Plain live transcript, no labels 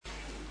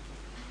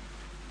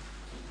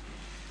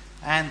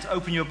and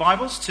open your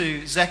Bibles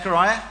to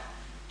Zechariah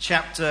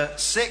chapter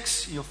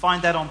 6. You'll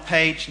find that on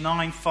page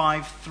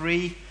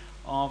 953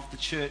 of the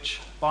church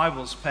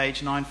Bibles,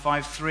 page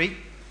 953.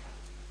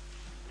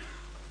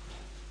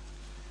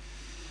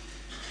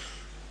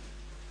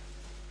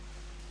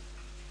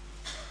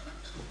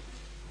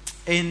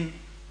 In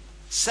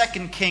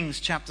 2 Kings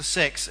chapter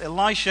 6,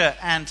 Elisha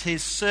and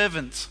his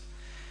servant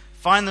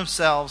find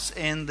themselves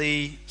in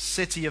the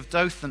city of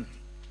Dothan,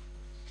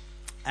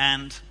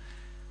 and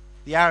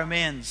the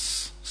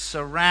Arameans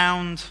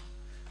surround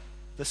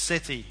the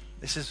city.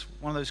 This is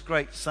one of those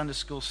great Sunday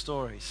school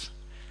stories.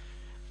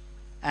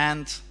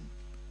 And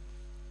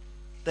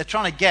they're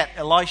trying to get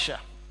Elisha.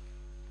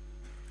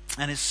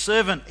 And his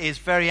servant is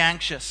very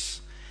anxious.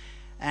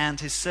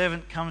 And his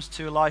servant comes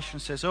to Elisha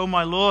and says, "Oh,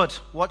 my Lord,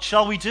 what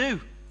shall we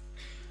do?"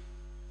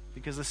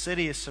 Because the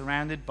city is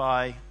surrounded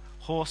by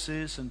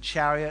horses and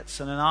chariots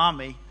and an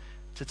army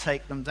to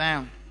take them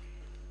down.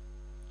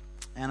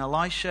 And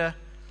Elisha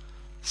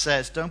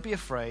says, "Don't be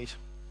afraid.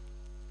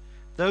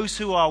 Those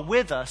who are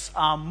with us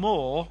are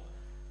more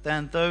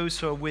than those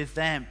who are with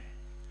them."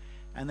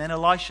 And then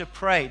Elisha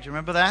prayed. Do you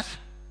remember that?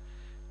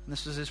 And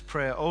this was his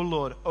prayer. "Oh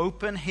Lord,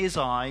 open his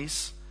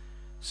eyes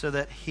so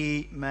that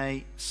he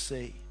may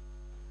see."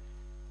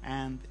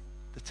 And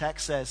the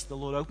text says the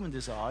Lord opened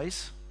his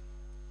eyes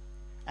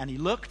and he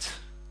looked,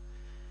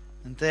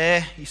 and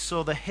there he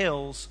saw the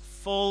hills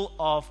full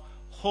of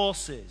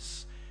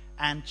horses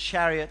and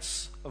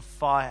chariots of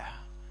fire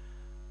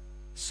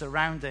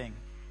surrounding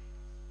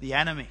the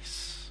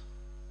enemies.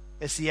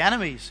 It's the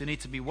enemies who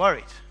need to be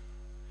worried,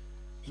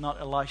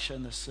 not Elisha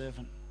and the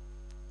servant.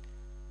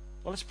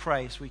 Well, let's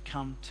pray as we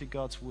come to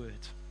God's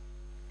word.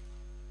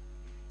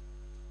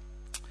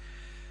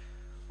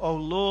 Oh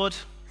Lord,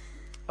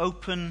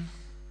 open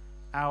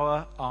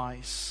our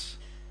eyes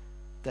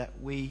that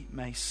we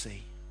may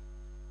see.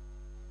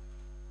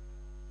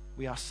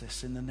 We ask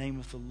this in the name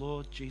of the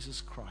Lord Jesus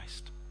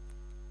Christ.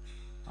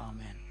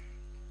 Amen.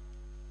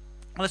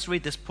 Let's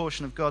read this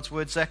portion of God's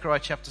word,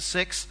 Zechariah chapter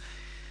 6,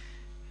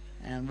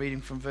 and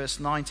reading from verse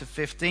 9 to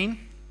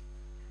 15.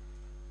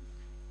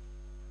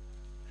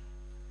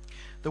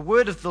 The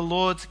word of the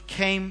Lord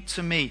came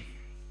to me,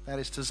 that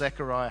is to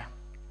Zechariah.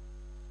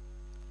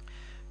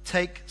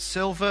 Take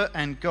silver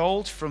and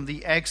gold from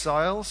the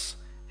exiles,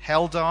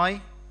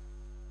 Heldai,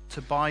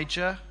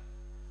 Tobijah,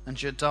 and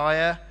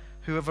Jedaiah,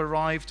 who have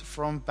arrived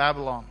from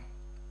Babylon.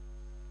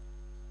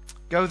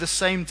 Go the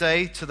same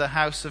day to the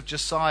house of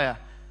Josiah,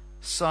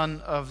 son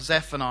of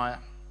Zephaniah.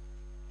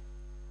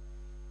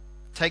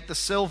 Take the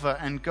silver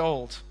and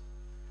gold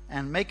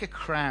and make a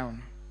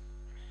crown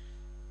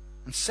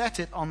and set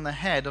it on the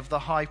head of the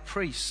high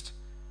priest,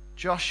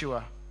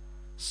 Joshua,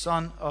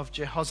 son of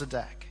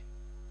Jehozadak.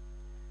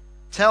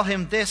 Tell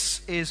him this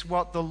is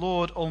what the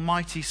Lord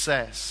Almighty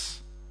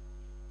says.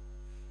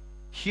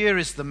 Here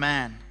is the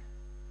man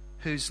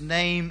whose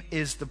name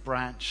is the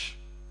branch,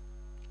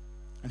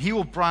 and he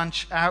will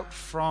branch out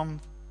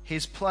from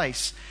his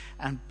place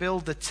and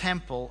build the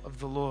temple of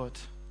the Lord.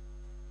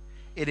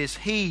 It is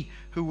he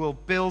who will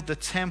build the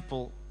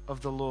temple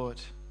of the Lord,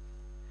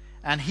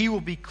 and he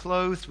will be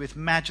clothed with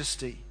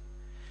majesty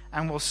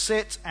and will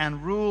sit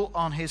and rule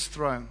on his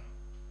throne.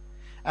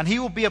 And he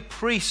will be a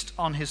priest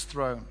on his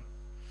throne,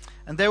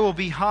 and there will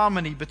be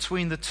harmony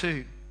between the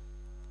two.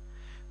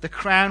 The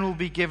crown will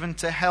be given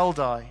to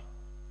Heldai,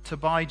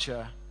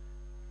 Tobijah,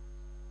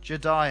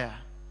 Jedaiah,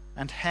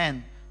 and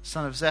Hen,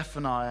 son of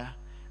Zephaniah,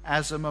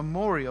 as a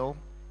memorial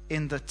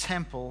in the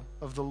temple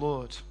of the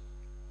Lord.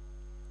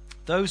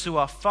 Those who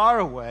are far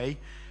away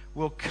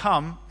will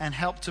come and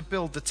help to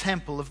build the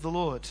temple of the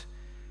Lord.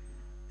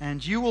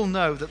 And you will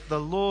know that the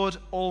Lord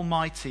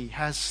Almighty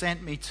has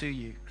sent me to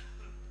you.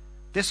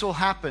 This will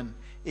happen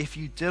if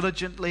you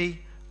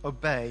diligently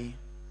obey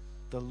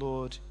the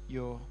Lord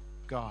your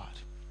God.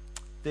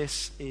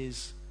 This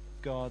is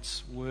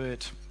God's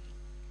word.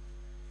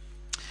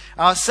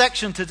 Our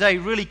section today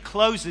really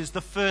closes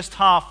the first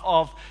half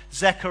of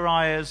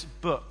Zechariah's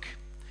book.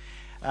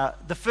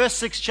 The first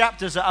 6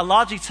 chapters are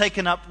largely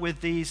taken up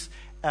with these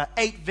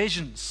 8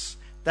 visions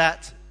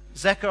that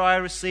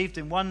Zechariah received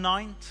in one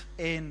night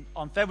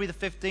on February the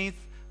 15th,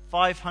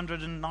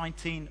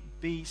 519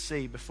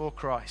 BC, before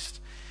Christ.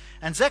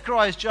 And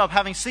Zechariah's job,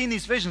 having seen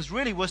these visions,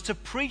 really was to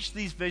preach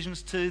these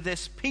visions to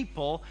this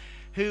people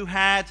who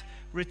had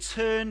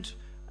returned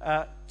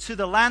to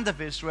the land of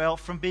Israel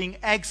from being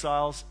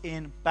exiles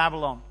in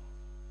Babylon.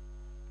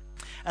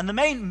 And the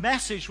main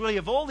message really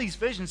of all these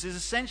visions is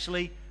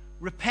essentially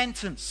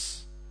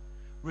repentance.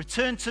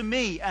 Return to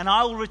me and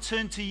I will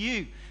return to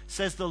you,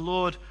 says the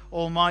Lord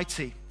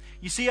Almighty.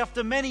 You see,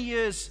 after many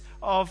years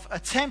of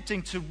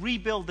attempting to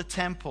rebuild the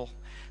temple,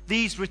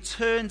 these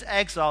returned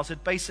exiles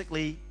had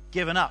basically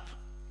given up.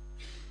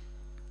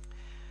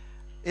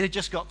 It had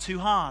just got too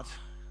hard.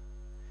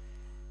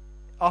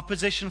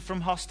 Opposition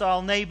from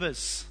hostile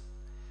neighbors,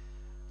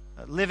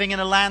 living in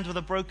a land with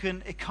a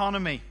broken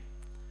economy,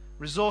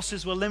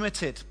 resources were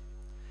limited,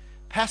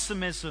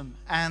 pessimism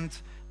and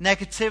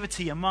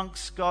negativity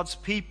amongst God's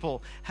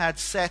people had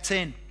set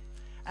in,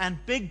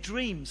 and big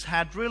dreams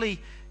had really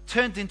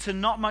turned into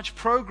not much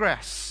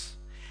progress.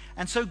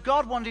 And so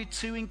God wanted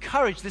to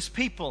encourage this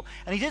people,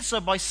 and he did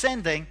so by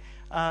sending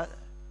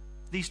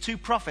these two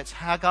prophets,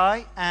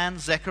 Haggai and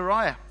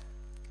Zechariah.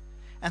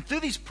 And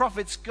through these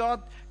prophets,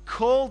 God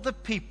called the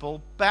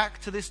people back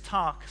to this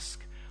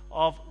task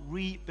of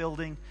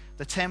rebuilding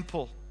the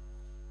temple.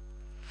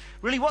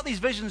 Really, what these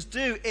visions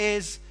do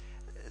is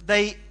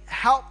they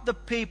help the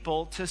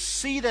people to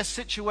see their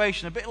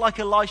situation, a bit like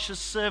Elisha's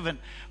servant,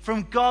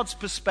 from God's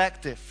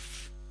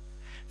perspective.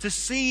 To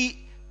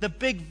see the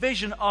big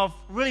vision of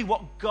really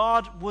what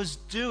God was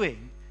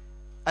doing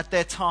at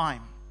their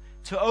time.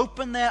 To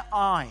open their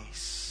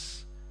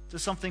eyes to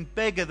something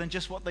bigger than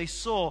just what they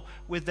saw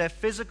with their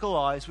physical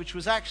eyes, which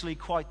was actually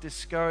quite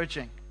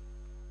discouraging.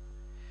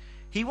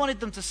 He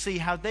wanted them to see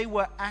how they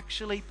were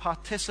actually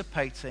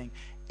participating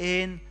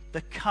in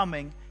the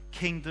coming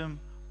kingdom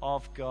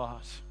of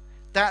God.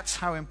 That's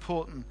how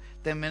important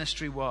their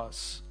ministry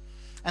was.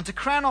 And to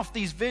crown off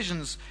these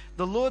visions,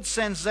 the Lord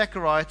sends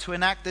Zechariah to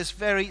enact this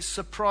very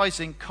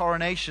surprising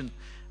coronation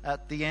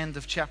at the end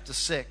of chapter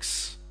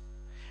 6.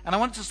 And I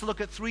want us to look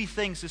at three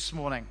things this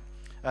morning.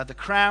 The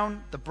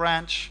crown, the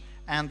branch,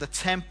 and the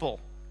temple.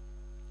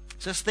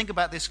 So let's think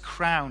about this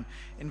crown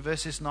in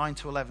verses 9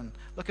 to 11.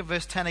 Look at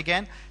verse 10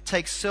 again.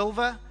 Take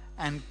silver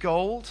and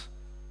gold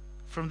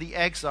from the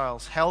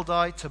exiles,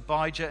 Heldai,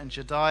 Tobijah, and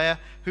Jedaiah,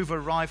 who've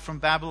arrived from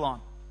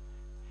Babylon.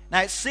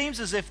 Now it seems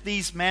as if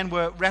these men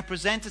were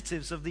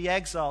representatives of the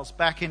exiles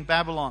back in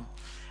Babylon.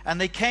 And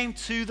they came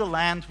to the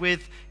land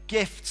with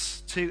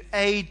gifts to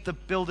aid the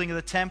building of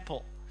the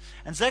temple.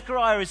 And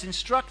Zechariah is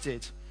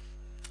instructed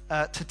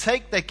to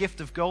take their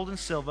gift of gold and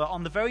silver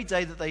on the very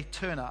day that they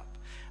turn up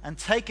and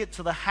take it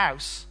to the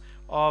house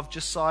of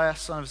Josiah,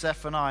 son of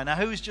Zephaniah. Now,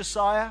 who is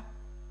Josiah?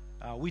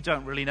 We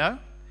don't really know.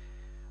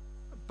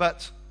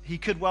 But he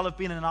could well have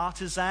been an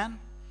artisan,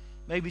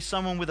 maybe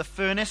someone with a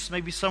furnace,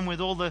 maybe someone with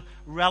all the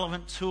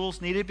relevant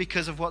tools needed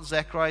because of what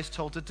Zechariah is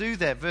told to do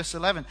there. Verse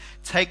 11,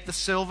 take the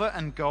silver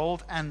and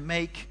gold and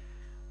make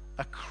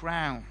a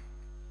crown.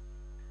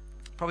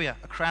 Probably a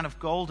crown of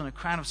gold and a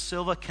crown of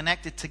silver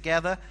connected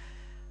together.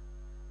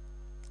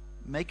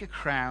 Make a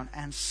crown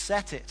and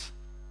set it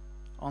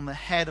on the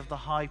head of the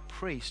high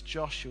priest,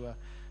 Joshua,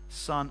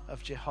 son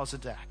of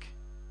Jehozadak.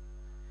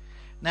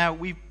 Now,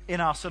 in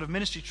our sort of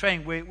ministry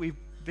training, we've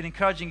been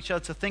encouraging each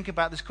other to think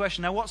about this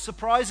question. Now, what's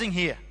surprising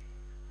here?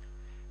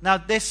 Now,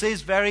 this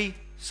is very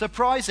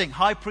surprising.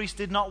 High priests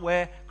did not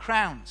wear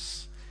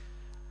crowns.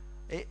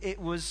 It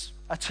was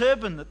a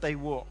turban that they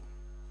wore.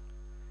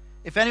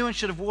 If anyone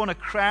should have worn a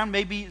crown,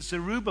 maybe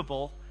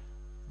Zerubbabel,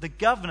 the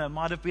governor,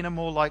 might have been a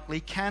more likely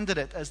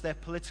candidate as their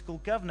political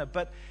governor.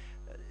 But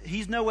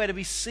he's nowhere to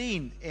be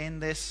seen in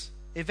this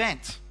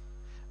event.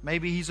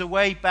 Maybe he's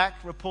away back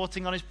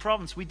reporting on his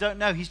province. We don't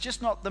know. He's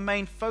just not the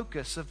main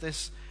focus of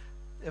this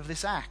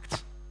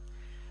act.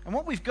 And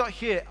what we've got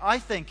here, I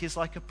think, is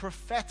like a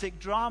prophetic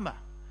drama.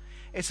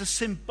 It's a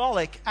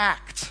symbolic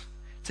act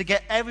to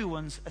get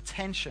everyone's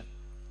attention.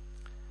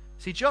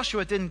 See,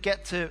 Joshua didn't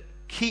get to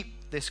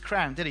keep this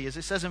crown, did he? As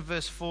it says in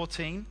verse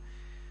 14,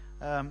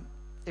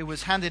 it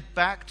was handed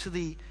back to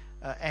the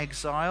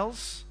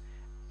exiles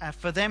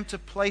for them to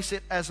place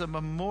it as a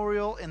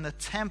memorial in the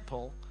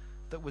temple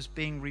that was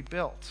being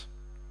rebuilt.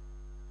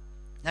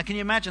 Now, can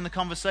you imagine the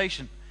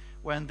conversation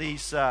when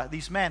these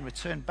men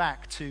returned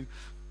back to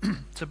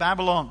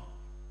Babylon?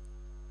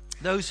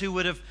 Those who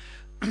would have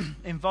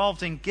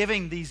involved in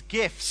giving these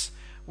gifts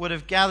would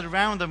have gathered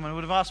around them and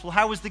would have asked, well,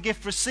 how was the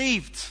gift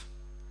received?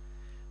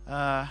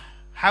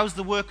 How's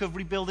the work of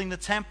rebuilding the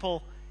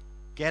temple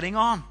getting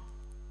on?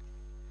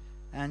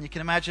 And you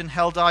can imagine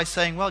Heldai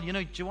saying, well, do you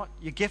know what?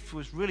 Your gift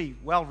was really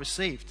well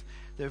received.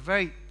 They were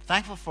very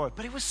thankful for it.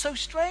 But it was so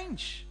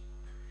strange.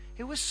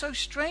 It was so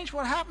strange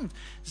what happened.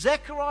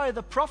 Zechariah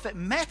the prophet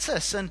met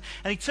us and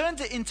he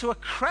turned it into a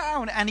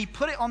crown and he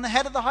put it on the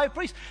head of the high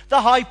priest.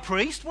 The high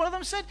priest, one of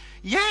them said,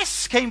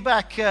 yes, came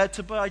back to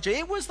Tobijah.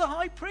 It was the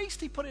high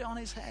priest. He put it on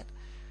his head.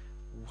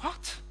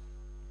 What?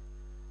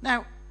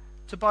 Now,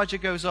 Tobijah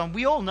goes on,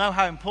 we all know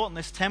how important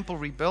this temple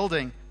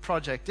rebuilding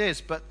project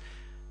is, but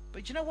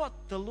you know what?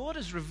 The Lord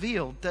has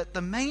revealed that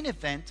the main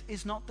event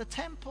is not the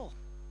temple.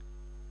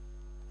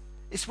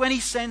 It's when he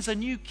sends a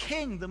new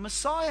king, the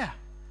Messiah.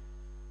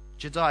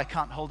 Jedaiah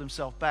can't hold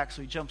himself back,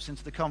 so he jumps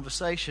into the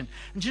conversation.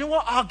 And do you know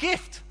what? Our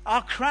gift,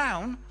 our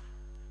crown,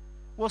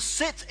 will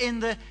sit in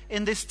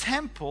this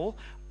temple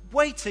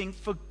waiting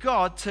for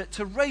God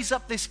to raise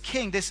up this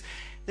king,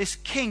 this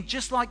king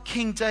just like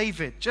King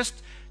David.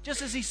 Just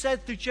as he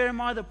said through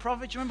Jeremiah the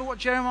prophet. Do you remember what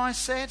Jeremiah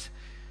said?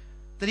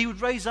 That he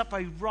would raise up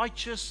a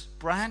righteous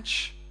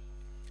branch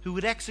who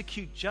would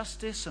execute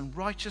justice and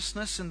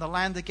righteousness in the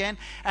land again,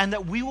 and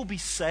that we will be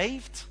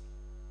saved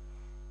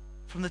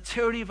from the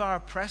tyranny of our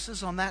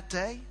oppressors on that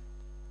day.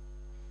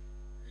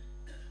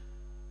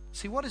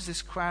 See, what is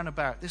this crown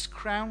about? This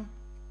crown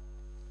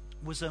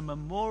was a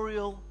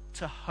memorial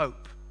to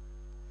hope.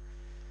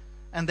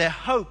 And their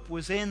hope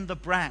was in the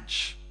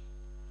branch.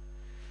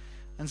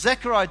 And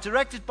Zechariah,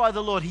 directed by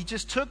the Lord, he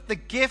just took the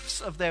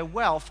gifts of their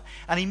wealth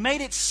and he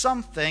made it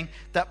something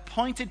that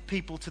pointed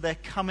people to their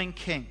coming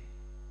king.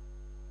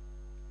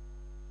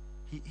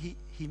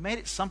 He made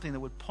it something that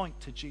would point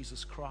to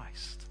Jesus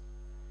Christ.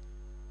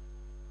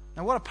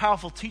 Now, what a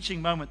powerful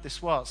teaching moment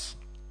this was.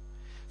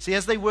 See,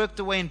 as they worked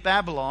away in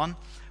Babylon,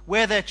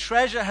 where their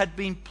treasure had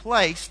been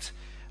placed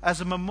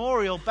as a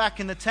memorial back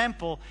in the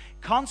temple,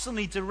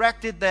 constantly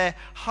directed their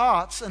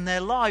hearts and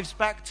their lives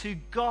back to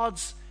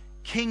God's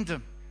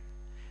kingdom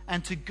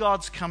and to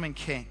God's coming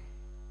king.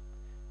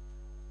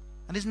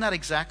 And isn't that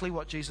exactly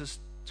what Jesus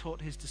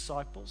taught his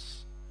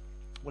disciples?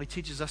 What he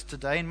teaches us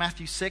today. In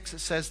Matthew 6 it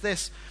says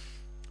this: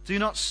 "Do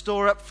not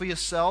store up for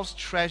yourselves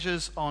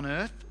treasures on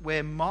earth,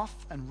 where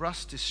moth and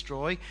rust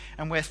destroy,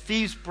 and where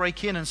thieves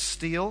break in and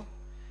steal.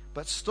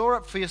 But store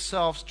up for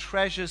yourselves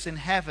treasures in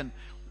heaven,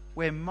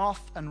 where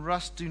moth and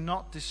rust do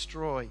not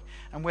destroy,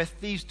 and where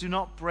thieves do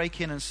not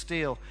break in and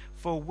steal.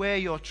 For where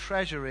your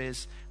treasure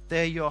is,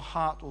 there your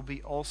heart will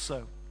be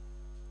also."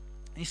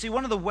 And you see,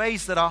 one of the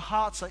ways that our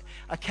hearts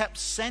are kept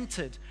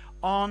centered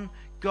on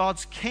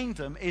God's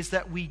kingdom is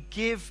that we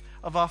give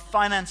of our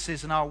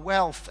finances and our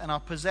wealth and our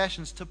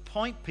possessions to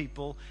point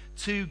people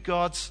to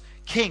God's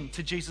King,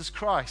 to Jesus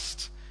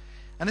Christ.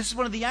 And this is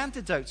one of the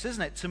antidotes,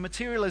 isn't it, to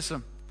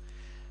materialism.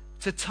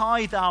 To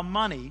tithe our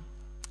money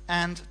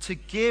and to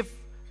give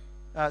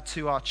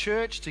to our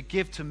church, to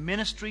give to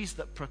ministries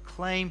that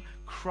proclaim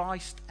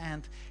Christ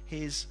and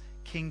his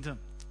kingdom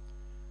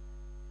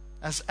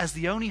as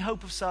the only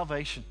hope of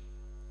salvation.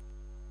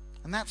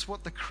 And that's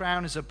what the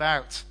crown is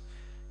about.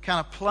 Kind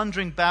of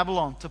plundering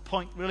Babylon to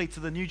point really to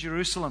the New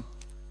Jerusalem.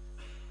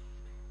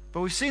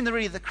 But we've seen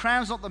the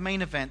crown's not the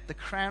main event. The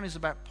crown is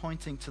about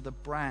pointing to the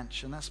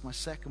branch. And that's my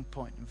second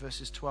point in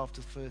verses 12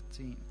 to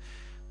 13.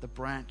 The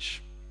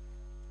branch.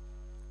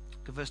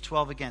 Look at verse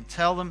 12 again.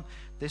 "Tell them,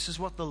 this is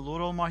what the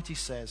Lord Almighty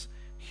says.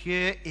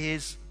 Here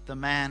is the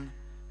man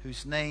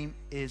whose name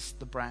is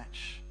the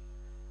branch.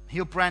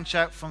 He'll branch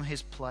out from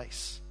his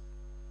place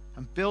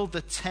and build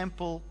the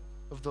temple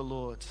of the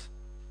Lord.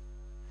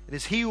 It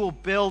is he who will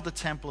build the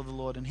temple of the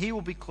Lord, and he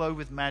will be clothed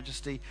with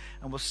majesty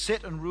and will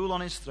sit and rule on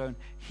his throne.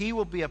 He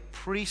will be a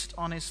priest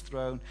on his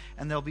throne,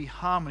 and there'll be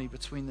harmony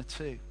between the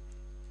two."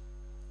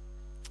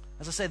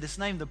 As I said, this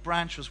name, the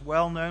branch, was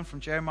well known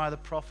from Jeremiah the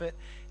prophet.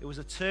 It was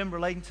a term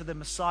relating to the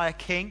Messiah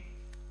king.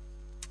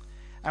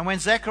 And when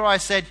Zechariah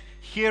said,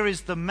 "Here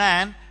is the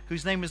man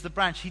whose name is the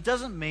branch," he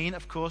doesn't mean,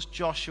 of course,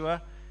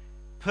 Joshua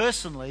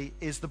personally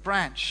is the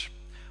branch.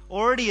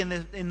 Already in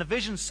the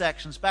vision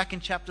sections, back in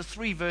chapter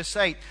 3, verse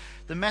 8,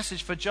 the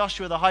message for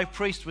Joshua the high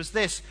priest was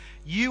this: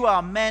 "You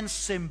are men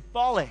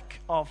symbolic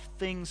of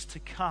things to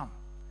come.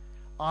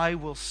 I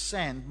will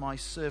send my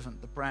servant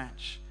the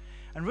branch."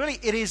 And really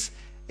it is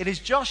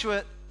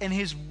Joshua in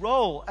his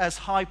role as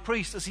high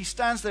priest, as he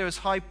stands there as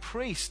high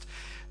priest,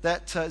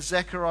 that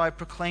Zechariah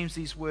proclaims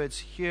these words: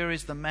 "Here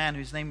is the man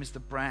whose name is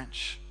the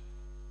branch."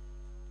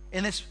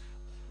 In this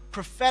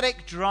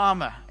prophetic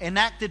drama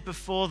enacted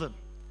before them,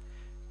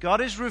 God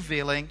is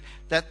revealing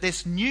that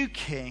this new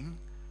king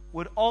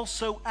would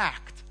also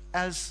act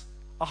as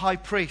a high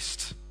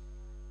priest.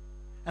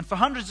 And for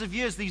hundreds of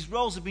years, these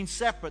roles have been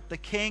separate, the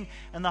king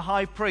and the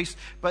high priest.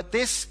 But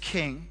this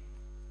king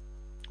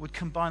would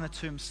combine the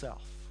two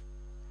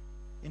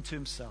into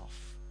himself.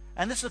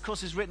 And this, of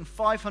course, is written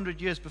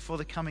 500 years before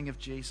the coming of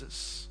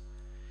Jesus.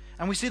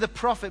 And we see the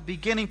prophet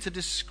beginning to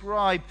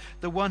describe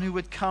the one who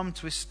would come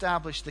to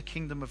establish the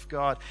kingdom of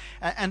God.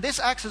 And this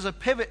acts as a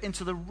pivot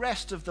into the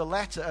rest of the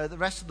letter, the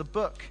rest of the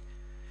book.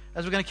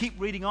 As we're going to keep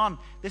reading on,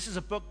 this is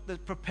a book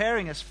that's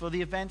preparing us for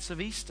the events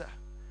of Easter,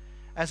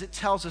 as it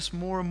tells us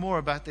more and more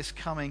about this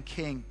coming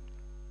king.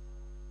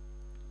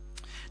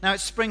 Now,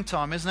 it's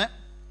springtime, isn't it?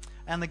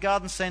 And the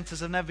garden centres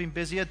have never been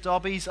busier.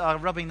 Dobbies are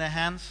rubbing their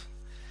hands,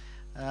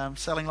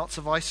 selling lots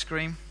of ice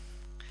cream.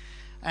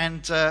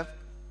 And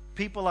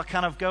people are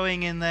kind of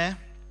going in there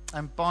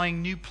and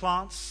buying new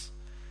plants,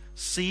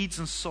 seeds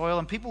and soil.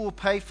 And people will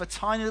pay for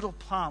tiny little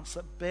plants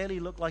that barely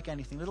look like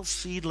anything, little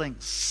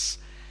seedlings.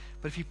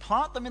 But if you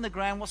plant them in the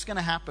ground, what's going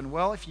to happen?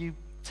 Well, if you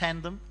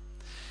tend them,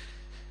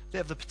 they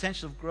have the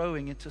potential of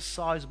growing into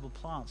sizable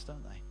plants,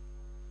 don't they?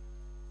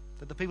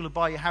 That the people who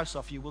buy your house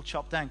off you will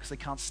chop down because they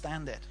can't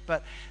stand it.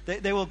 But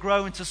they will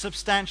grow into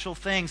substantial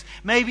things,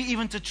 maybe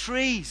even to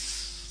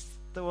trees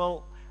that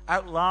will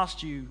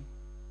outlast you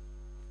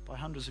by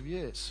hundreds of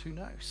years. Who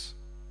knows?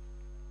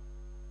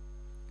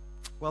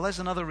 Well, there's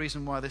another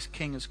reason why this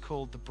king is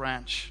called the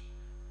branch.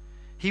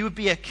 He would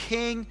be a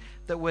king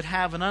that would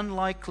have an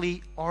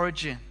unlikely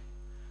origin,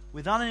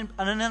 with an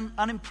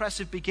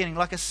unimpressive beginning,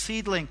 like a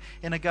seedling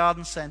in a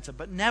garden center.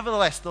 But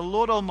nevertheless, the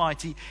Lord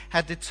Almighty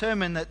had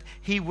determined that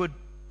he would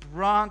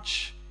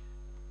branch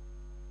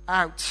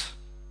out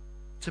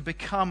to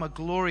become a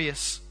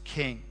glorious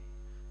king.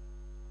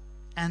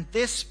 And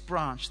this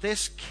branch,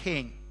 this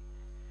king,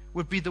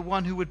 would be the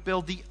one who would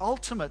build the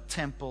ultimate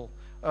temple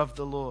of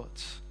the Lord.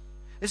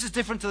 This is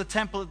different to the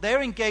temple that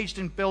they're engaged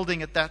in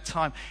building at that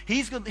time.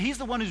 He's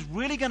the one who's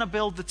really going to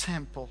build the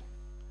temple.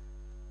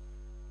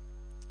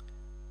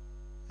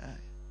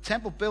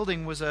 temple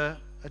building was a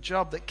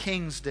job that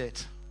kings did.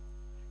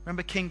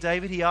 Remember King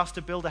David? He asked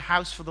to build a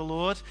house for the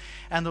Lord,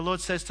 and the Lord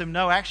says to him,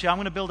 no, actually, I'm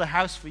going to build a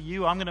house for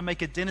you. I'm going to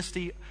make a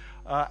dynasty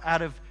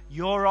out of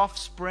your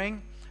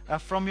offspring.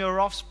 From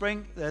your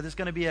offspring, there's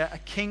going to be a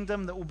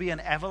kingdom that will be an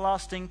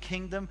everlasting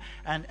kingdom,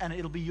 and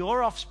it'll be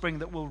your offspring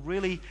that will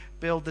really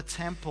build the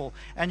temple.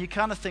 And you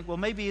kind of think, well,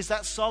 maybe is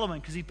that Solomon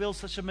because he builds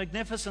such a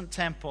magnificent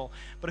temple?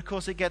 But of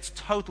course, it gets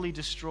totally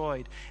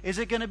destroyed. Is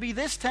it going to be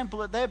this temple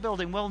that they're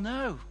building? Well,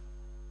 no.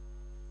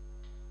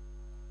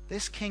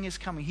 This king is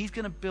coming. He's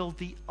going to build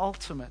the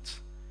ultimate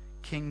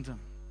kingdom.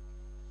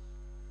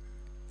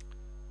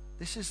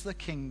 This is the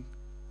king.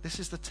 This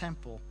is the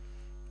temple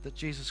that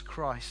Jesus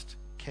Christ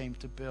came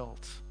to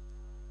build.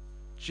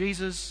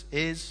 Jesus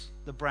is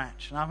the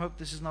branch. And I hope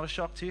this is not a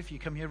shock to you if you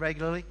come here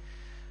regularly.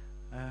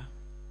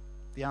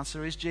 The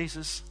answer is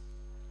Jesus.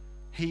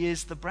 He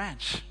is the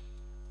branch.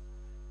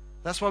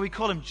 That's why we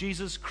call him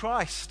Jesus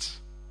Christ,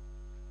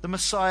 the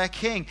Messiah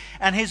King.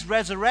 And his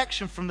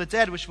resurrection from the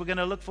dead, which we're going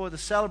to look forward to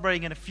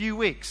celebrating in a few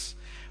weeks,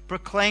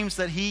 proclaims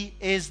that he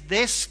is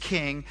this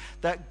king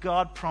that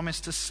God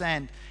promised to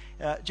send.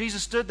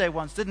 Jesus stood there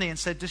once, didn't he, and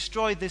said,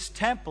 destroy this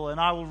temple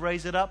and I will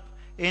raise it up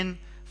in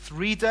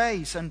 3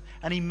 days. And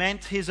he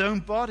meant his own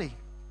body.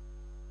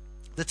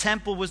 The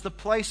temple was the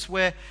place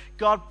where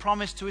God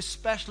promised to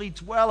especially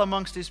dwell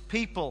amongst his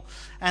people.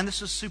 And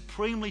this was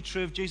supremely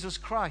true of Jesus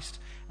Christ.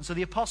 And so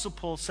the Apostle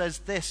Paul says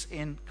this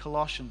in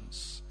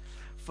Colossians: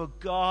 for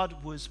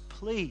God was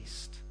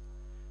pleased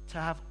to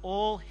have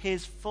all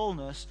his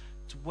fullness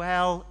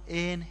dwell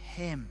in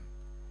him,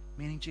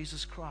 meaning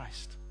Jesus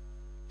Christ.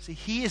 See,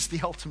 he is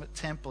the ultimate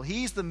temple.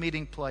 He's the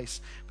meeting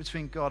place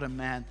between God and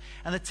man.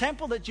 And the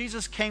temple that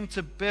Jesus came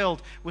to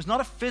build was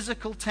not a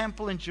physical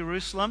temple in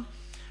Jerusalem,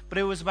 but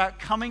it was about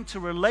coming to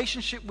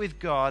relationship with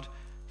God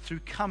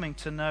through coming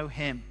to know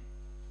him.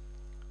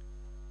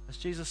 As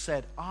Jesus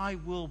said, I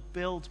will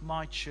build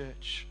my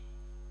church,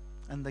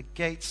 and the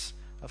gates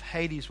of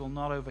Hades will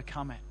not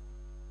overcome it.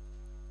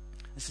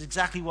 This is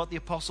exactly what the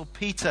Apostle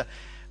Peter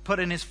put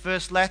in his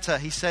first letter.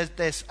 He says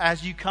this: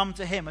 as you come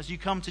to him, as you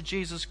come to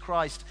Jesus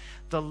Christ,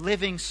 the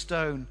living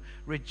stone,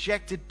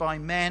 rejected by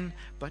men,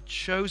 but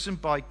chosen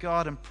by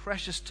God and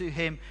precious to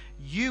him,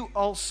 you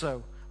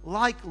also,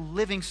 like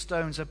living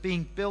stones, are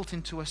being built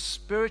into a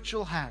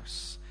spiritual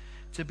house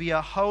to be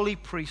a holy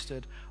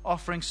priesthood,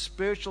 offering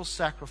spiritual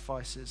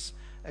sacrifices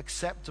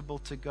acceptable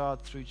to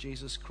God through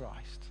Jesus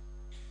Christ.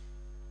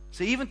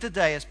 So even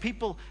today, as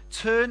people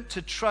turn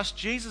to trust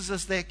Jesus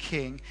as their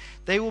king,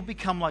 they will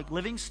become like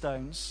living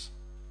stones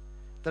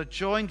that are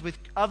joined with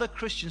other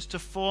Christians to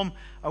form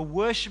a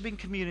worshiping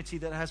community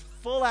that has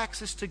full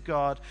access to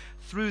God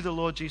through the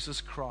Lord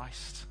Jesus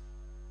Christ.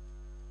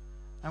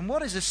 And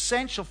what is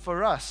essential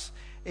for us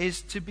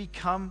is to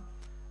become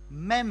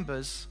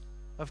members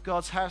of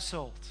God's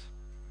household.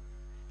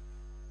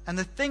 And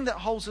the thing that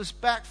holds us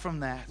back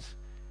from that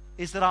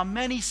is that our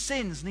many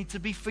sins need to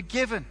be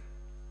forgiven.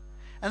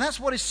 And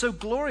that's what is so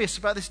glorious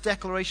about this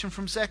declaration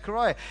from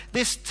Zechariah.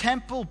 This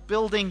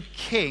temple-building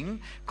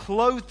king,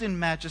 clothed in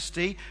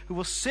majesty, who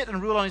will sit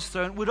and rule on his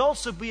throne, would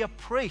also be a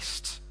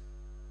priest.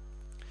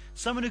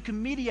 Someone who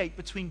can mediate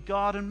between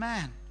God and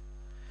man.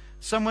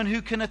 Someone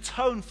who can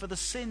atone for the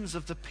sins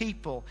of the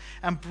people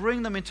and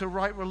bring them into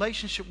right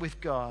relationship with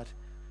God.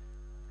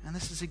 And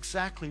this is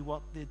exactly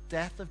what the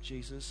death of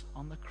Jesus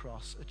on the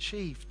cross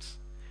achieved.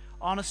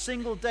 On a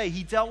single day,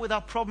 he dealt with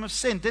our problem of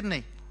sin, didn't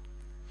he?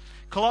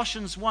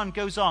 Colossians 1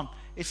 goes on.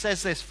 It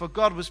says this: for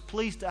God was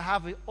pleased to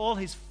have all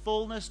his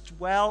fullness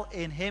dwell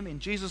in him, in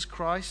Jesus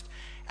Christ,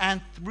 and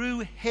through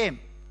him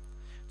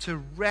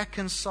to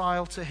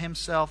reconcile to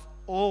himself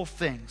all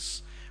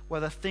things,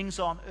 whether things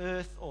on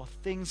earth or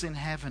things in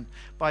heaven,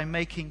 by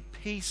making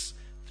peace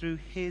through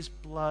his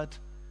blood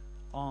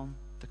on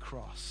the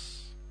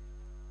cross.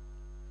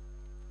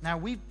 Now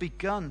we've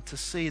begun to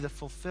see the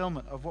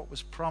fulfillment of what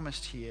was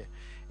promised here,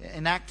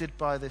 enacted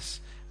by this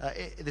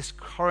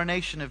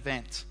coronation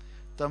event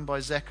done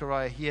by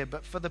Zechariah here.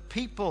 But for the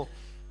people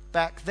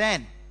back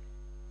then,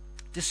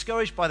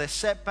 discouraged by their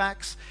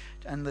setbacks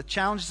and the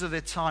challenges of their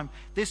time,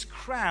 this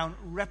crown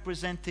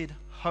represented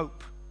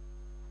hope.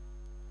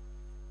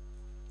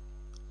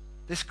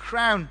 This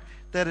crown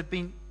that had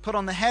been put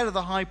on the head of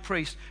the high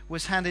priest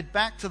was handed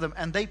back to them,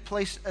 and they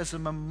placed as a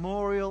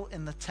memorial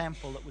in the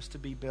temple that was to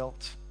be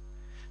built,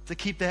 to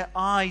keep their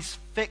eyes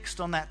fixed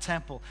on that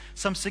temple.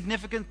 Some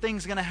significant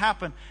things are going to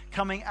happen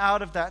coming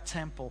out of that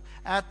temple,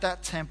 at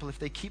that temple, if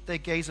they keep their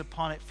gaze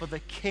upon it. For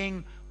the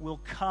king will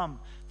come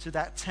to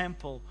that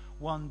temple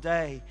one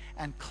day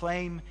and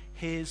claim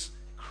his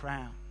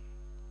crown.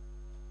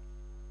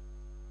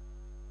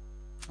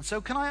 And so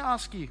can I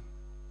ask you,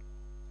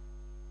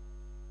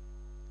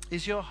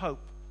 is your hope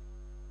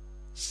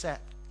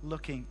set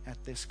looking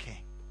at this king?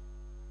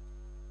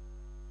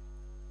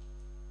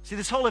 See,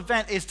 this whole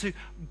event is to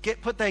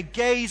put their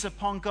gaze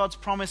upon God's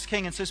promised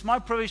king. And so it's my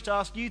privilege to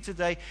ask you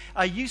today,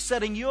 are you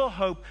setting your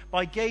hope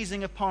by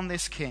gazing upon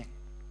this king?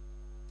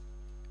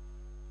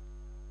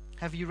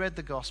 Have you read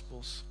the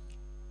Gospels?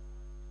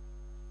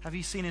 Have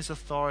you seen his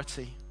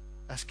authority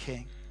as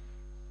king?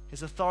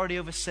 His authority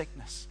over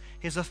sickness,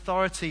 his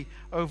authority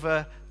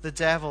over the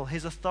devil,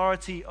 his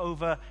authority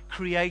over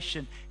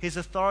creation, his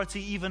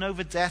authority even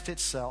over death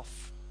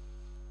itself.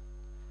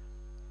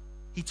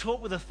 He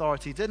taught with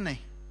authority, didn't he?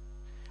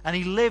 And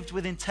he lived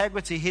with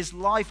integrity, his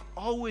life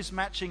always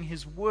matching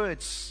his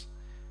words.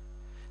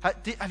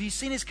 Have you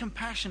seen his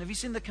compassion? Have you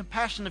seen the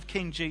compassion of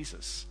King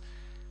Jesus,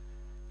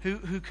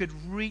 who could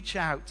reach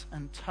out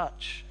and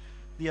touch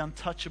the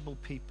untouchable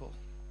people,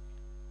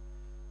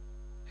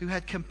 who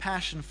had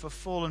compassion for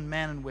fallen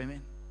men and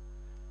women?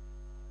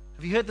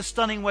 Have you heard the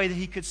stunning way that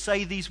he could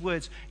say these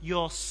words?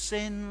 Your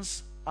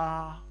sins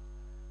are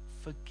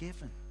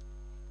forgiven.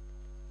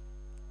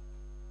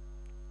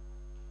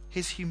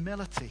 His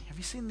humility. Have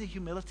you seen the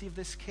humility of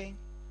this king?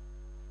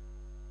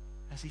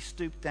 As he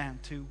stooped down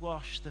to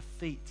wash the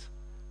feet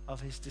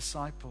of his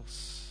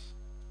disciples.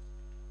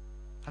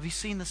 Have you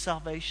seen the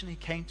salvation he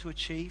came to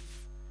achieve?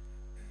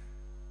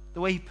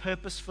 The way he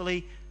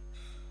purposefully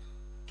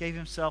gave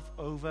himself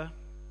over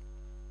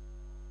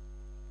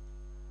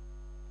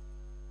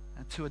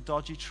to a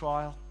dodgy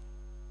trial,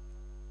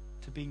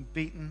 to being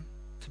beaten,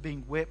 to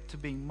being whipped, to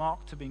being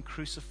mocked, to being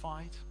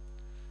crucified.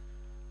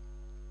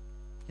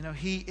 You know,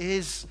 he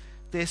is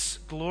this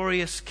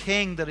glorious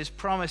king that is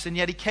promised, and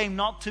yet he came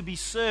not to be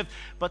served,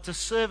 but to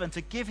serve and to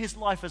give his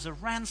life as a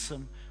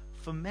ransom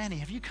for many.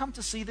 Have you come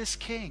to see this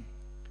king?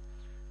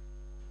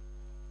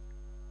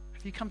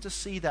 Have you come to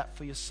see that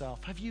for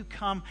yourself? Have you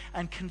come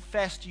and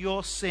confessed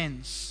your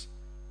sins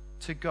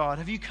to God?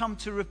 Have you come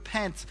to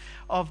repent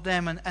of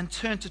them and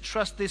turn to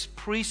trust this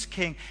priest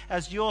king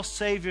as your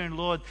Savior and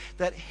Lord,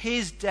 that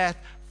his death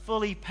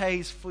fully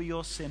pays for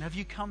your sin? Have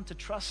you come to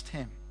trust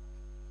him?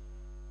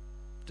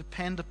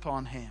 Depend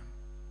upon him.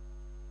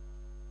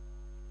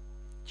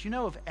 Do you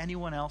know of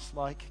anyone else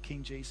like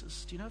King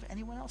Jesus? Do you know of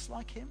anyone else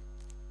like him?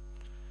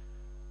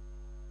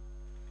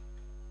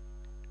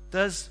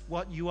 Does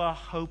what you are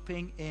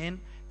hoping in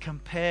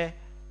compare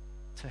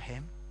to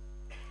him?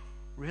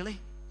 Really?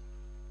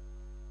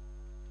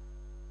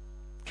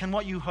 Can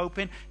what you hope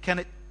in, can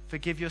it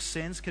forgive your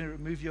sins? Can it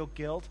remove your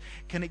guilt?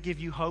 Can it give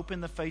you hope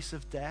in the face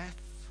of death?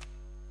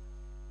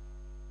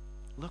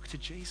 Look to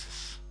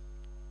Jesus.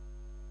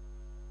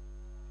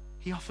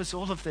 He offers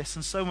all of this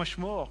and so much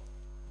more.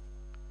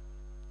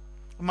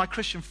 And my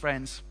Christian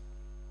friends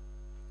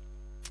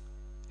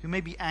who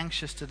may be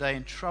anxious today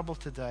and troubled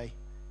today,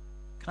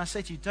 can I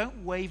say to you,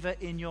 don't waver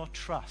in your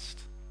trust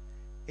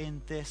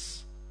in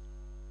this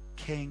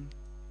King,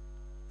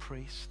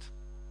 priest,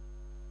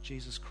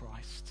 Jesus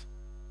Christ.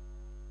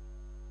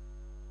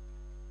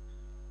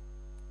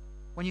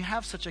 When you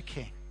have such a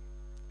king,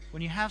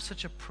 when you have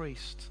such a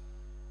priest,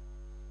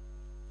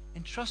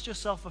 entrust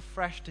yourself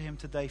afresh to him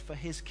today for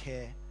his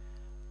care,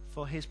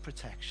 for his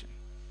protection.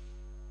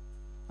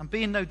 And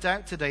be in no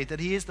doubt today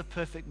that he is the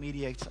perfect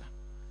mediator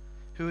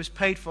who has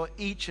paid for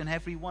each and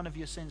every one of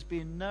your sins. Be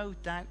in no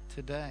doubt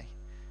today.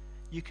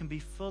 You can be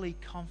fully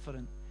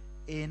confident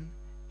in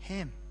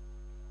him.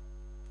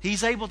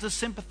 He's able to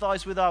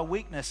sympathize with our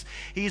weakness.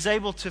 He is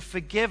able to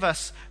forgive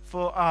us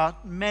for our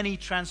many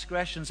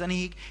transgressions. And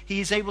he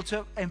is able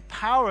to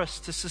empower us,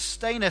 to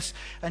sustain us,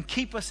 and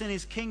keep us in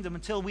his kingdom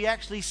until we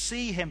actually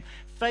see him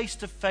face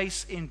to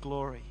face in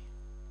glory.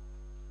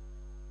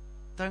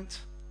 Don't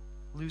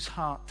lose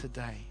heart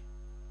today.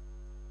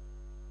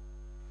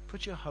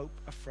 Put your hope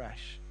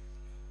afresh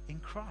in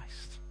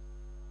Christ.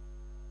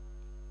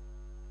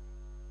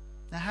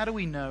 Now, how do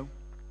we know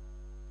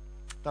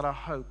that our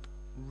hope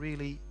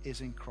really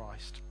is in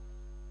Christ?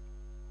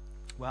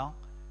 Well,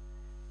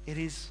 it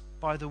is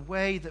by the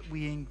way that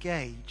we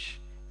engage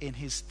in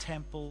his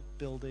temple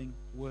building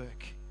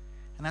work.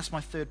 And that's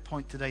my third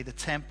point today, the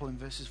temple in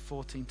verses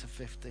 14 to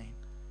 15.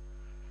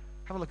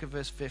 Have a look at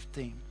verse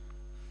 15.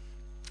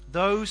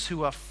 Those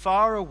who are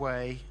far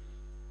away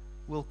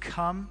will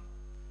come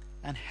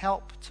and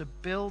help to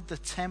build the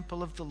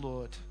temple of the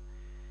Lord,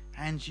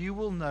 and you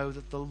will know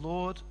that the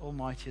Lord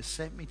Almighty has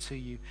sent me to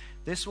you.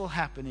 This will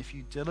happen if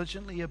you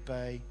diligently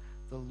obey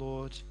the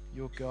Lord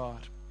your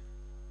God.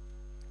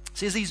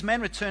 See, as these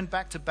men returned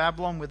back to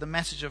Babylon with a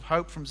message of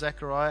hope from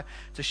Zechariah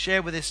to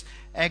share with this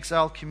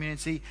exiled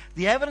community,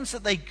 the evidence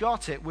that they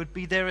got it would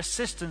be their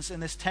assistance in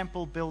this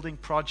temple building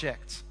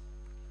project.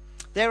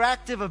 Their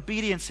active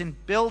obedience in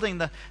building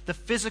the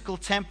physical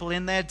temple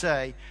in their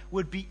day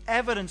would be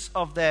evidence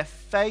of their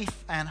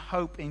faith and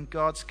hope in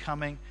God's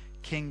coming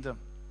kingdom.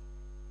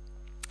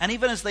 And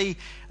even as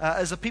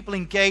the people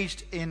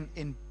engaged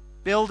in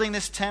building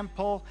this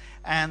temple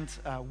and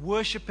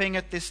worshiping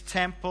at this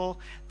temple,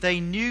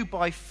 they knew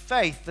by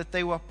faith that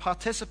they were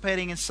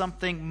participating in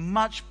something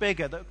much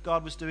bigger that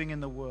God was doing in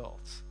the world.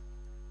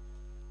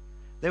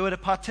 They were to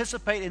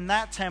participate in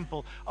that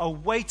temple,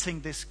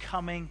 awaiting this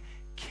coming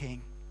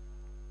king.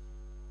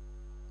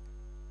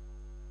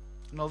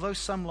 And although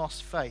some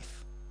lost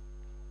faith,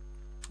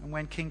 and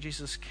when King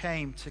Jesus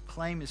came to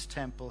claim his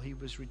temple, he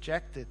was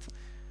rejected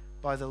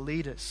by the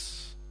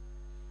leaders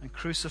and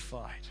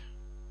crucified.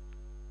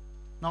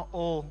 Not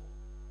all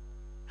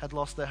had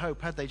lost their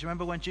hope, had they? Do you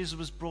remember when Jesus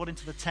was brought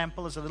into the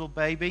temple as a little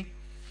baby?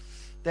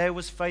 There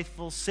was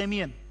faithful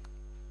Simeon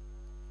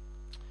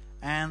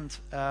And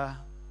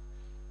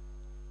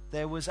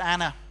there was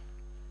Anna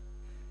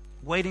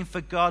waiting for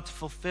God to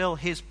fulfill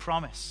his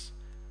promise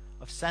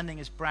of sending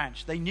his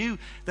branch. They knew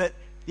that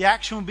the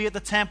action would be at the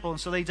temple, and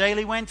so they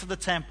daily went to the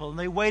temple and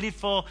they waited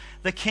for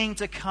the king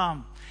to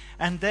come.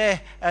 And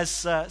there,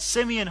 as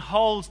Simeon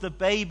holds the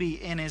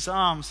baby in his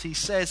arms, he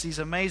says these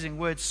amazing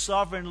words,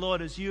 "Sovereign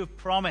Lord, as you have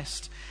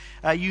promised,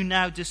 you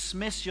now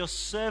dismiss your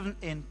servant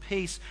in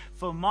peace,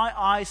 for my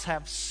eyes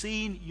have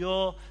seen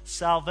your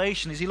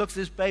salvation." As he looks at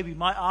this baby,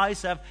 my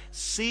eyes have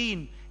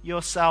seen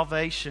your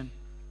salvation,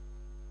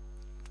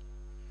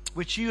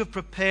 which you have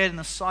prepared in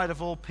the sight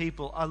of all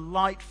people, a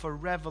light for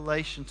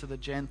revelation to the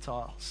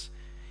Gentiles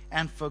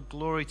and for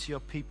glory to your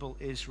people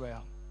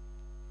Israel.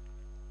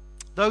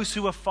 Those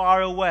who were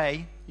far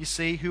away, you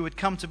see, who would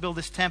come to build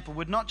this temple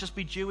would not just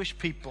be Jewish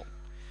people,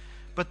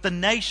 but the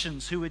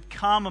nations who would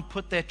come and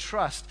put their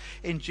trust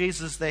in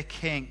Jesus their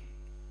King.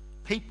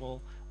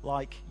 People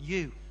like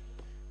you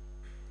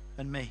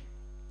and me.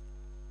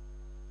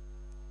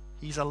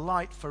 He's a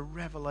light for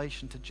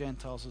revelation to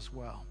Gentiles as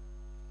well.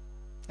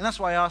 And that's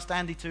why I asked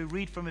Andy to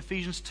read from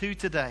Ephesians 2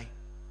 today.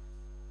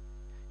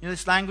 You know,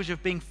 this language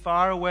of being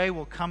far away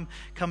will come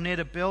near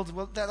to build.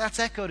 Well, that's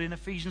echoed in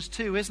Ephesians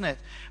 2, isn't it?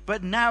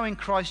 But now in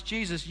Christ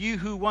Jesus, you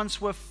who once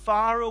were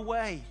far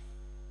away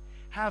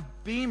have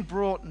been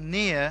brought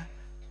near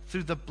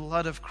through the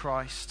blood of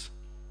Christ.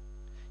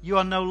 You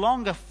are no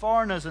longer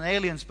foreigners and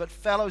aliens, but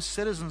fellow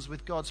citizens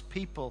with God's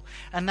people,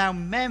 and now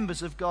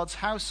members of God's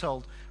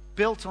household,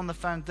 built on the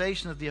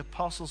foundation of the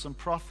apostles and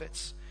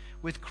prophets,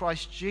 with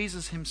Christ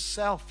Jesus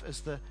himself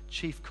as the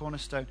chief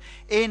cornerstone.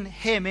 In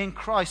him, in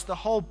Christ, the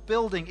whole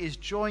building is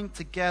joined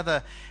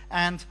together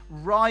and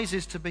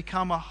rises to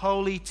become a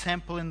holy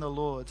temple in the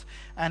Lord.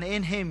 And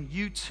in him,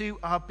 you two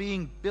are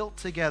being built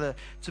together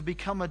to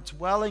become a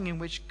dwelling in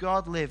which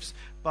God lives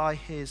by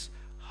his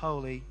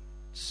Holy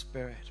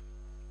Spirit.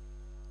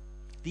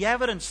 The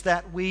evidence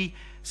that we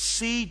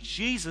see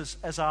Jesus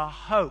as our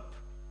hope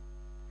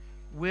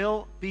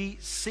will be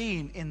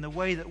seen in the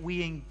way that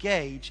we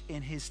engage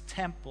in his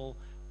temple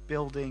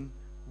building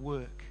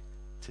work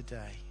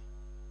today.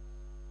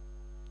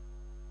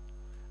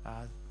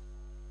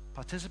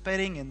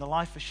 Participating in the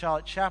life of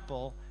Charlotte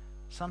Chapel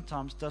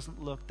sometimes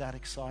doesn't look that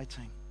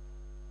exciting.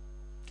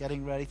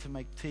 Getting ready to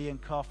make tea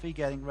and coffee,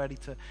 getting ready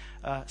to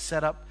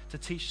set up to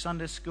teach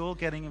Sunday school,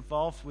 getting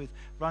involved with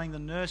running the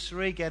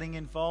nursery, getting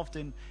involved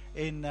in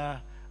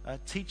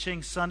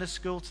teaching Sunday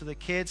school to the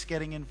kids,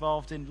 getting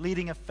involved in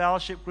leading a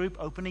fellowship group,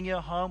 opening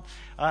your home,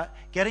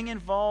 getting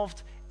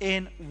involved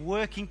in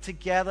working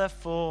together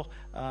for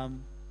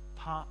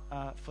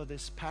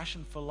this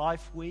Passion for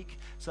Life week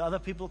so other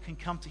people can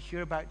come to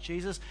hear about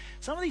Jesus.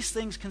 Some of these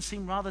things can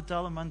seem rather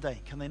dull and mundane,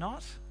 can they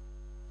not?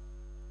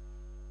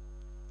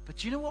 But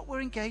do you know what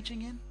we're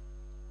engaging in?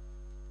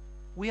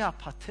 We are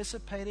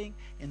participating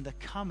in the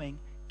coming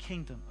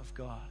kingdom of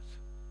God.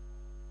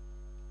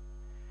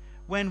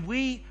 When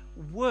we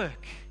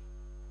work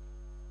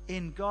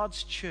in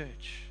God's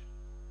church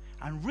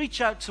and reach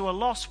out to a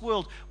lost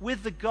world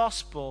with the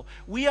gospel,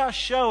 we are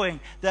showing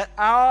that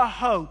our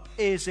hope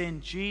is in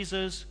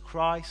Jesus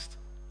Christ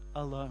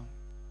alone.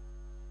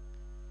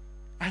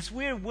 As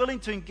we're willing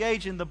to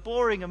engage in the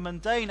boring and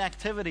mundane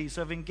activities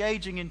of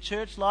engaging in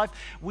church life,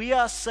 we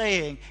are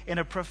saying in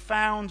a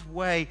profound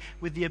way,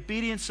 with the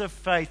obedience of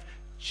faith,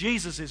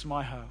 Jesus is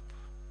my hope.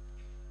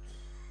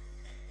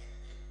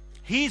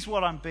 He's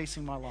what I'm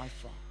basing my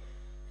life on.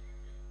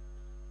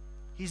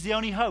 He's the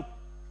only hope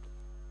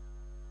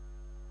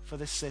for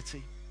this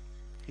city.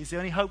 He's the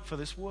only hope for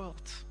this world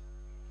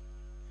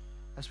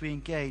as we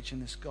engage in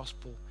this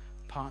gospel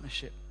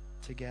partnership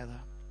together.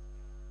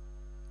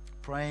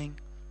 Praying,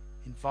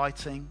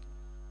 inviting,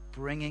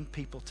 bringing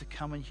people to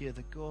come and hear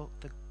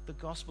the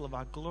gospel of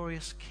our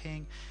glorious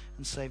King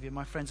and Savior.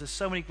 My friends, there's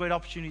so many great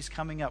opportunities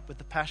coming up with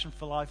the Passion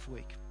for Life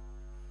week.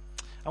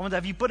 I wonder,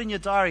 have you put in your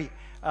diary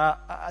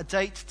a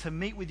date to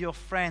meet with your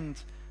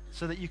friend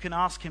so that you can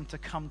ask him to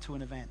come to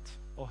an event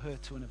or her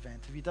to an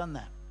event? Have you done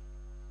that?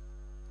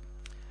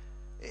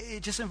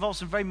 It just involves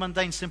some very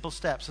mundane, simple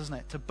steps, doesn't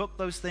it? To book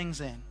those things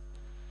in,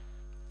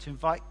 to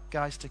invite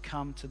guys to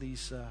come to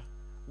these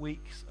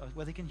weeks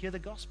where they can hear the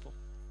gospel.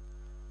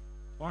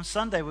 Or on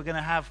Sunday, we're going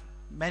to have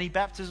many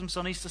baptisms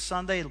on Easter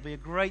Sunday. It'll be a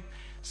great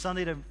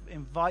Sunday to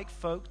invite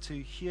folk to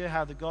hear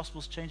how the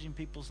gospel's changing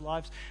people's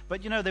lives.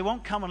 But, you know, they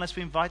won't come unless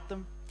we invite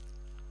them.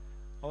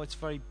 Oh, it's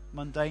very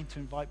mundane to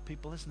invite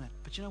people, isn't it?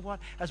 But you know what?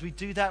 As we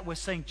do that, we're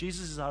saying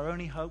Jesus is our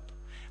only hope,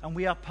 and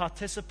we are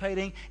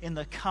participating in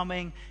the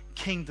coming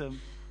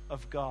kingdom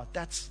of God.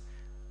 That's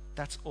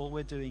all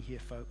we're doing here,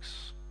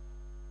 folks.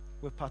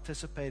 We're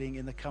participating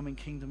in the coming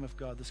kingdom of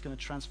God that's going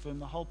to transform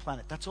the whole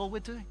planet. That's all we're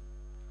doing.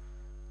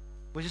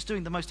 We're just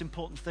doing the most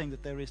important thing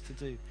that there is to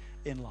do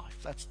in life.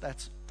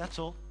 That's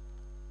all.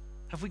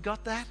 Have we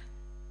got that?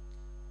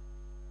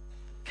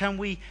 Can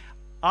we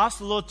ask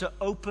the Lord to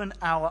open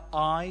our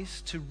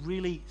eyes to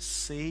really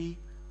see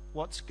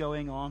what's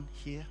going on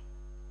here?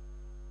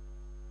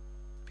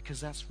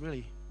 Because that's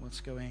really what's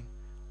going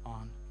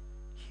on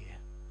here.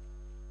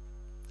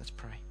 Let's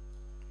pray.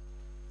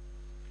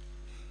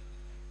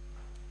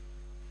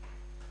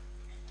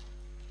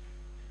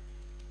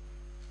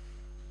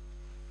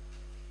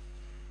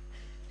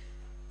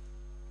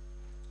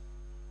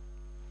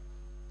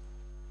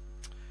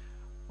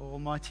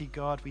 Almighty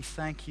God, we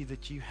thank you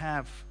that you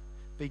have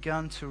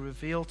begun to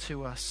reveal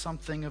to us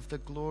something of the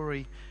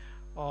glory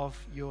of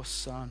your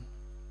Son.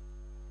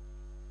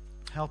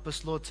 Help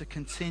us, Lord, to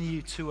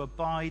continue to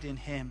abide in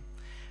him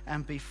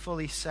and be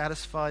fully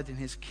satisfied in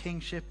his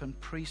kingship and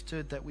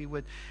priesthood, that we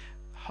would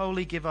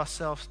wholly give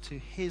ourselves to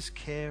his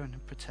care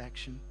and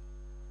protection.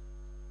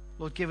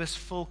 Lord, give us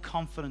full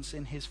confidence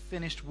in his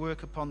finished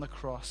work upon the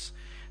cross,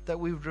 that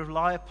we would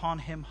rely upon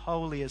him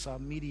wholly as our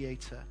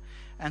mediator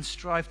and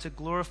strive to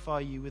glorify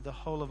you with the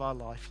whole of our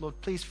life. Lord,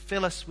 please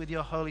fill us with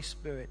your Holy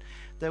Spirit,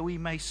 that we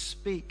may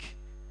speak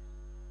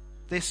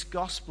this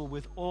gospel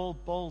with all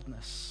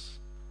boldness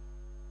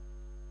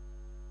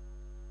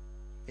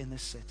in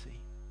this city.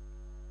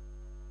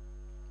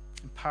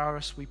 Empower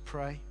us, we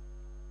pray,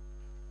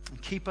 and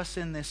keep us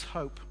in this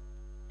hope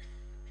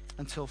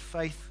until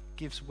faith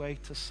gives way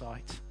to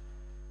sight,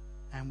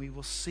 and we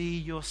will see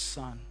your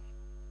Son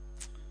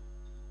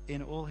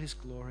in all his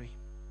glory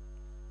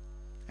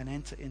and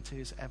enter into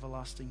his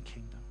everlasting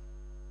kingdom.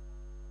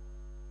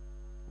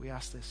 We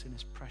ask this in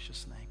his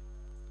precious name.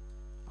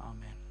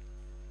 Amen.